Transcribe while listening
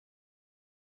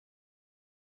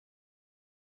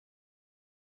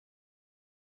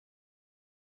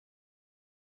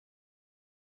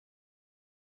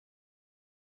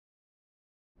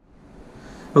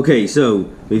Okay, so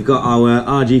we've got our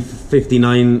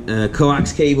RG59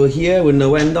 Coax cable here with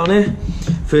no end on it.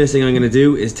 First thing I'm going to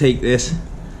do is take this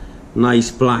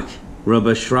nice black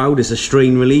rubber shroud. It's a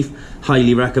strain relief,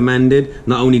 highly recommended.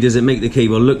 Not only does it make the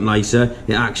cable look nicer,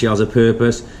 it actually has a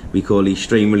purpose. We call these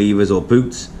strain relievers or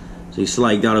boots. So you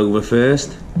slide that over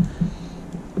first.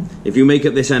 If you make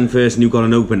up this end first and you've got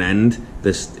an open end,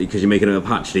 because you're making it a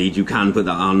patch lead, you can put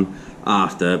that on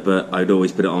after, but I'd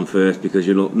always put it on first because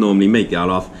you'll normally make that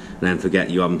off and then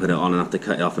forget you haven't put it on and have to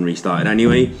cut it off and restart it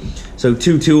anyway. So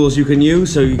two tools you can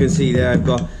use. So you can see there I've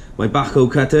got my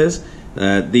backhoe cutters.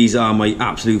 These are my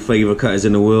absolute favourite cutters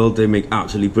in the world. They make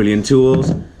absolutely brilliant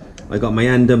tools. I got my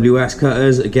NWS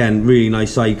cutters, again really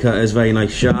nice side cutters, very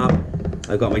nice sharp.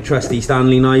 I've got my trusty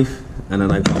Stanley knife, and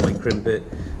then I've got my crimpet,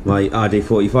 my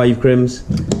RG45 crimps,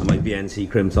 and my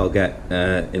BNC crimps I'll get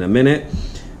in a minute.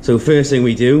 So first thing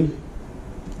we do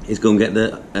is go and get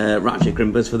the ratchet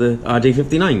crimpers for the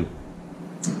RG59.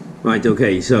 Right,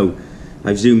 okay, so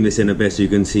I've zoomed this in a bit so you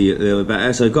can see it a little bit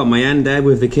better. So I've got my end there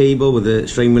with the cable with the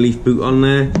strain relief boot on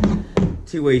there.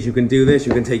 Two ways you can do this.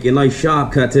 You can take your nice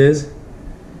sharp cutters,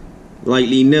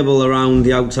 lightly nibble around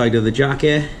the outside of the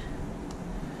jacket,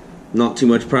 not too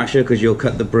much pressure because you'll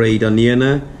cut the braid on the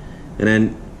inner, and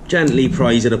then gently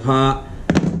prise it apart.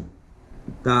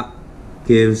 That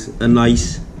gives a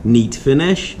nice neat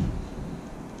finish,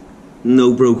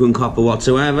 no broken copper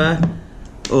whatsoever.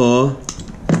 Or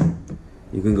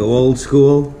you can go old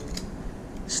school,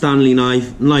 Stanley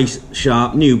knife, nice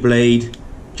sharp new blade,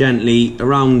 gently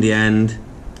around the end,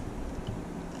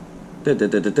 and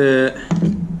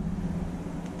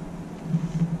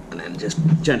then just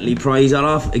gently prise that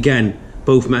off. Again,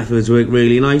 both methods work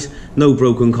really nice, no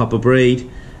broken copper braid,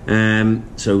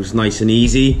 so it's nice and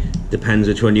easy. Depends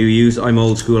which one you use. I'm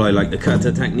old school, I like the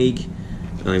cutter technique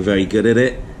and I'm very good at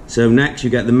it. So next you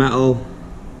get the metal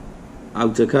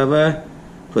outer cover,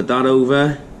 put that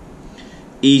over.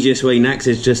 Easiest way next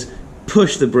is just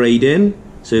push the braid in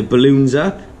so it balloons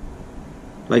up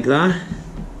like that,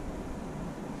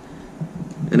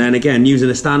 and then again using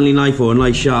a Stanley knife or a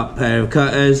nice sharp pair of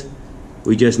cutters,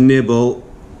 we just nibble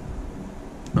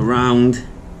around,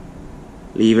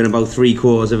 leaving about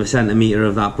 3/4 of a centimetre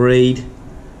of that braid.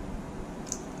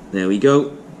 There we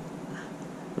go,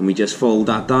 and we just fold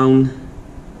that down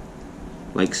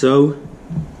like so.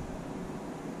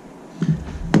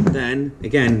 Then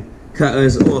again,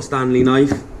 cutters or Stanley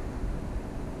knife,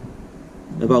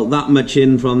 about that much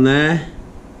in from there,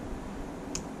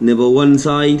 nibble one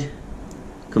side,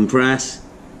 compress,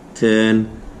 turn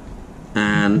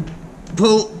and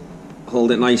pull,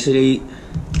 hold it nicely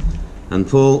and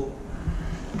pull.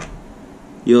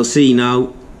 You'll see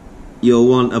now you'll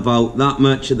want about that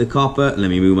much of the copper, let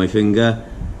me move my finger,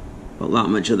 about that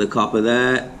much of the copper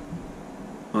there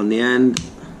on the end.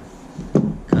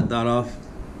 Cut that off.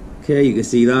 Okay, you can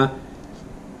see that.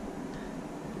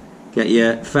 Get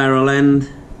your ferrule end,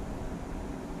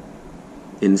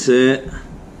 insert, and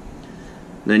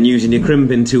then using your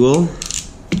crimping tool,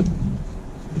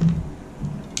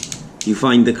 you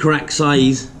find the correct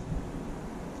size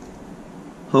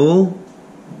hole,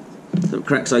 the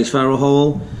correct size ferrule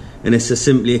hole, and it's just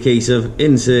simply a case of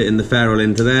inserting the ferrule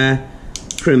into there,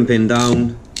 crimping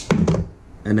down,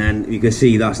 and then you can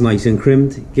see that's nice and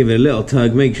crimped. Give it a little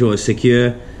tug, make sure it's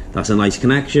secure. That's a nice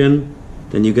connection.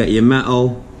 Then you get your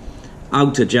metal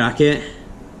outer jacket,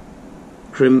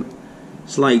 crimp,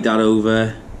 slide that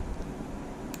over,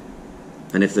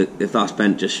 and if that's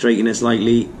bent, just straighten it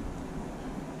slightly,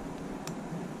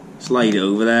 slide it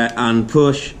over there and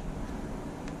push.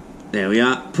 There we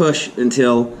are, push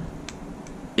until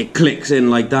it clicks in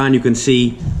like that, and you can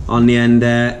see on the end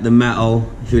there the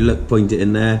metal, if you look, point it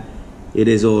in there, it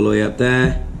is all the way up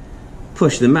there.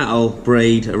 Push the metal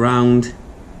braid around,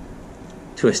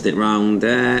 twist it round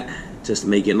there, just to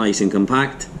make it nice and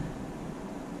compact.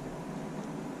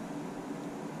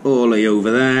 All the way over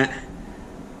there,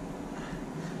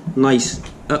 nice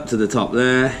up to the top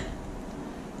there.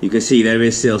 You can see there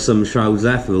is still some shrouds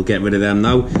left, we'll get rid of them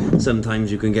now.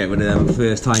 Sometimes you can get rid of them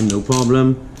first time, no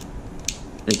problem.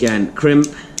 Again, crimp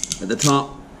at the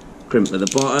top, crimp at the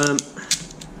bottom,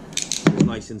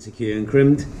 nice and secure and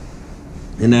crimped.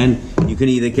 And then you can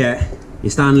either get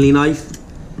your Stanley knife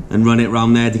and run it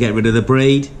round there to get rid of the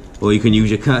braid, or you can use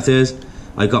your cutters.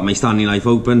 I've got my Stanley knife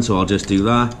open, so I'll just do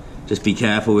that. Just be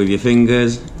careful with your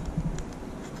fingers.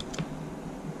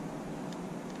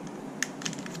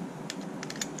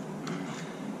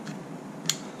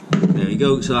 There you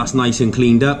go, so that's nice and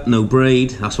cleaned up, no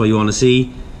braid, that's what you want to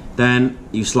see. Then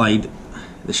you slide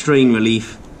the strain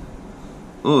relief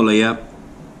all the way up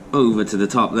over to the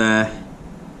top there,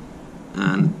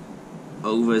 and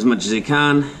over as much as it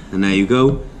can, and there you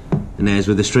go. And there's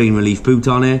with the strain relief boot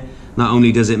on it. Not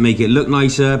only does it make it look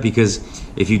nicer, because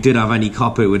if you did have any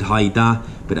copper it would hide that,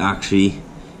 but it actually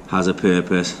has a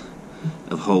purpose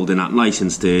of holding that nice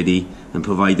and sturdy and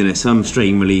providing it some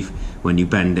strain relief when you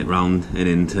bend it round and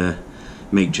into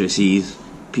matrices,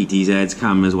 PTZs,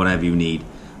 cameras, whatever you need.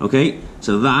 Okay,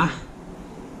 so that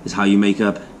is how you make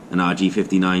up an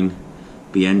RG59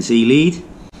 BNC lead.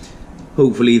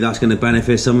 Hopefully that's going to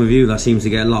benefit some of you. That seems to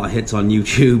get a lot of hits on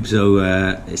YouTube, so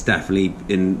it's definitely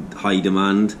in high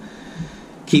demand.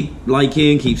 Keep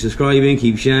liking, keep subscribing,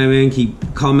 keep sharing,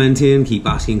 keep commenting, keep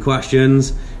asking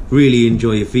questions. Really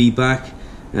enjoy your feedback.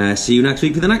 See you next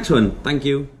week for the next one. Thank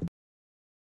you.